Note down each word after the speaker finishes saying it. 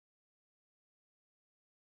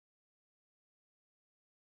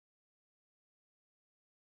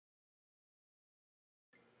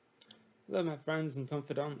Hello my friends and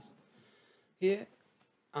confidants. Here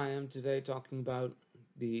I am today talking about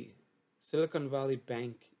the Silicon Valley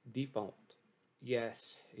Bank default.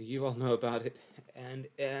 Yes, you all know about it, and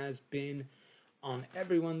it has been on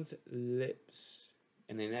everyone's lips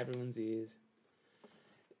and in everyone's ears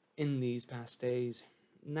in these past days.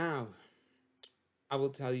 Now, I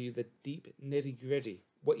will tell you the deep nitty-gritty,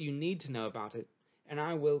 what you need to know about it, and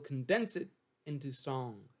I will condense it into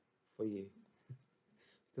song for you.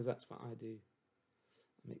 Because that's what I do.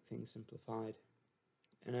 I make things simplified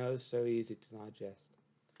and oh so easy to digest.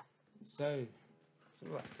 So, it's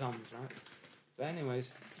all about Tom's, right? So anyways,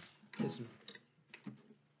 listen.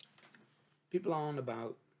 People are on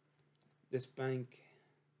about this bank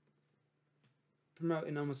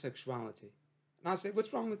promoting homosexuality. And I say,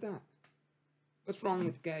 what's wrong with that? What's wrong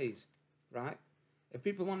with gays, right? If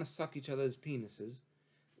people want to suck each other's penises,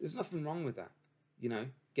 there's nothing wrong with that. You know,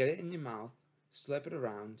 get it in your mouth, slip it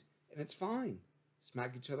around, and it's fine.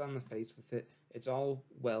 Smack each other on the face with it. It's all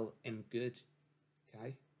well and good,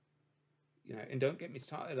 okay? You know, and don't get me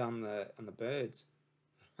started on the birds,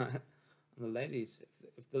 on the ladies.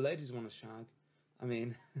 If the ladies want to shag, I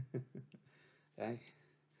mean, hey,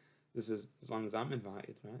 this is as long as I'm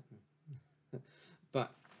invited, right?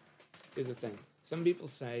 But here's the thing: some people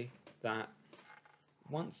say that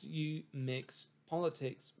once you mix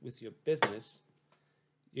politics with your business,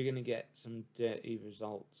 you're going to get some dirty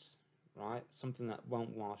results, right? Something that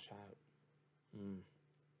won't wash out.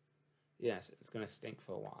 Yes, it's going to stink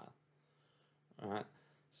for a while. All right.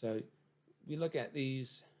 So we look at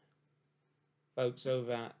these folks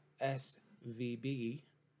over at SVB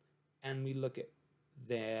and we look at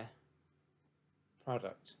their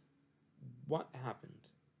product. What happened?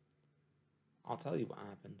 I'll tell you what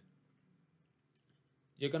happened.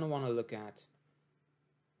 You're going to want to look at,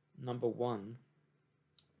 number one,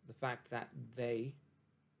 the fact that they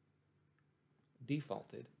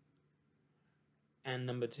defaulted, and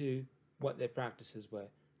number two, what their practices were.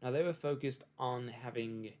 Now, they were focused on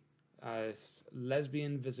having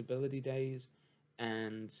lesbian visibility days,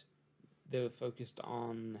 and they were focused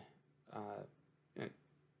on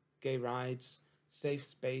gay rights, safe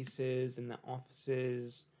spaces in the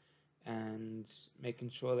offices, and making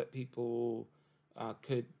sure that people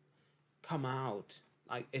could come out.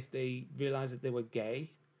 Like, if they realized that they were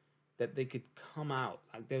gay, that they could come out.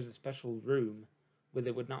 Like, there's a special room where they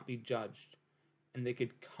would not be judged, and they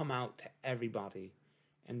could come out to everybody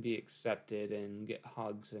and be accepted and get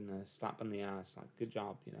hugs and a slap on the ass. Like, good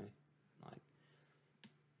job, you know. Like,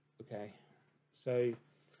 okay. So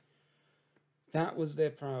that was their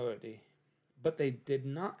priority. But they did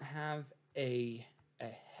not have a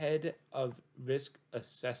head of risk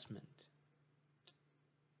assessment.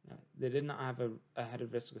 They did not have a head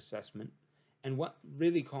of risk assessment. And what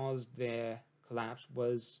really caused their collapse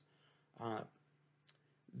was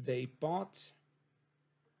they bought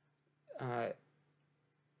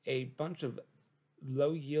a bunch of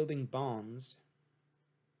low-yielding bonds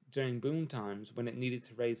during boom times when it needed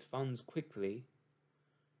to raise funds quickly.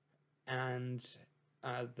 And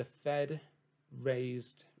the Fed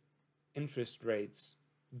raised interest rates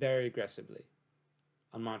very aggressively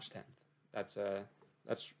on March 10th. That's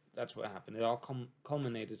what happened. It all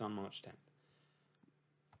culminated on March 10th.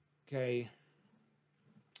 Okay.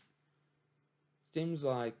 Seems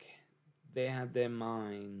like they had their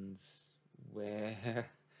minds where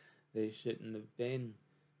they shouldn't have been.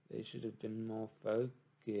 They should have been more focused.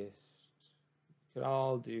 We could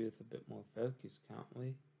all do with a bit more focus, can't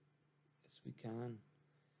we? Yes, we can.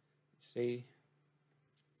 See,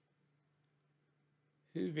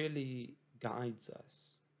 who really guides us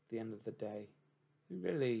at the end of the day? Who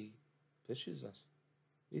really pushes us?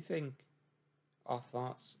 We think our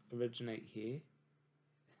thoughts originate here.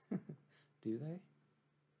 Do they?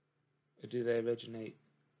 Or do they originate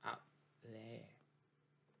out there?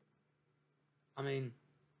 I mean,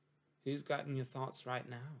 who's guiding your thoughts right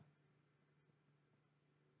now?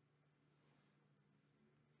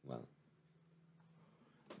 Well,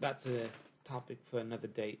 that's a topic for another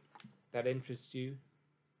date. If that interests you,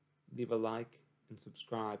 leave a like and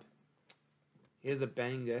subscribe. Here's a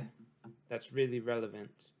banger that's really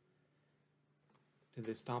relevant to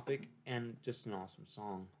this topic and just an awesome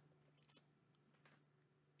song.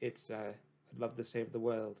 It's I'd Love to Save the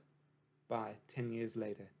World by 10 Years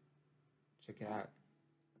Later. Check it out.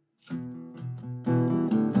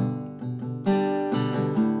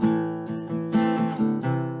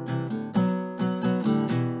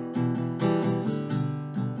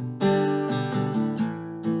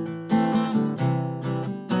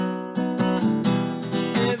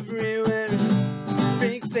 Everywhere is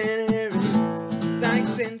freaks and Harrys,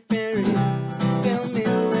 dykes and fairies. Tell me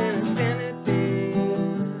when a Santa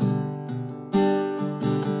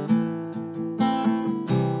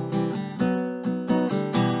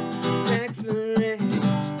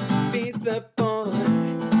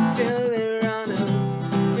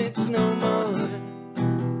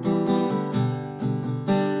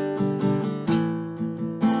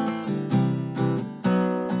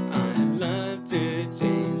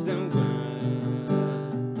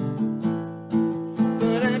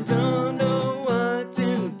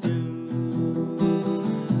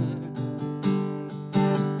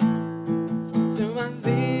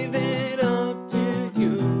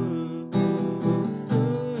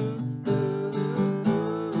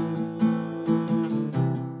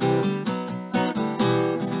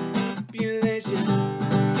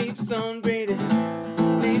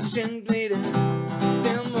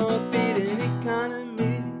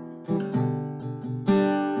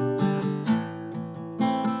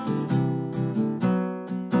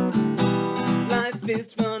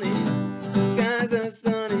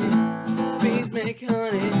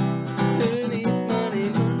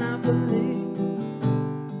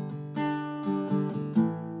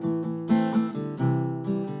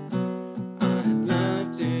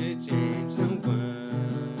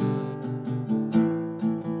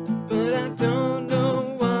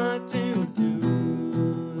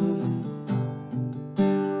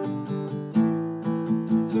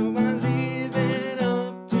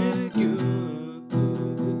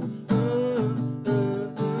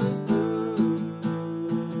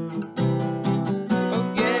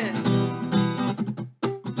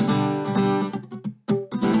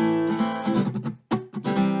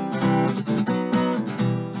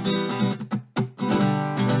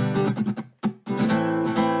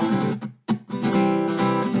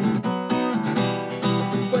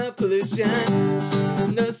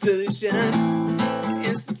revolution, no solution,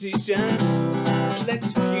 institution,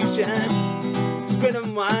 electrocution, spread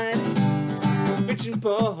them wide, rich and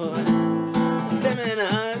poor, them and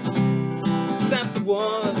us, stop the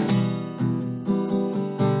war.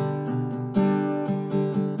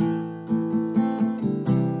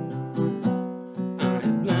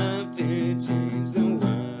 I'd love to change the world,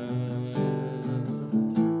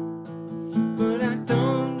 but I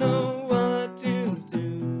don't know what to do.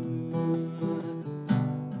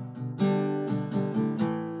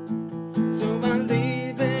 So I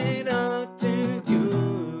leave it up to you.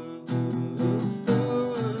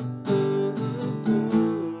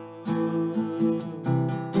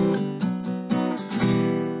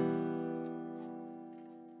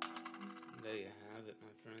 There you have it,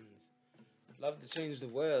 my friends. I'd love to change the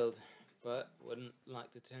world, but wouldn't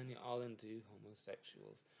like to turn you all into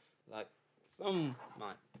homosexuals, like some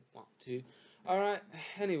might want to. Alright,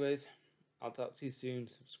 anyways, I'll talk to you soon.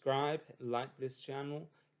 Subscribe, like this channel,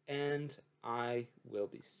 and I will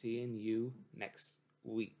be seeing you next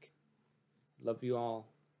week. Love you all.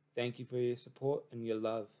 Thank you for your support and your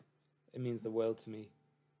love. It means the world to me.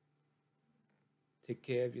 Take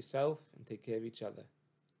care of yourself and take care of each other.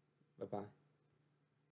 Bye-bye.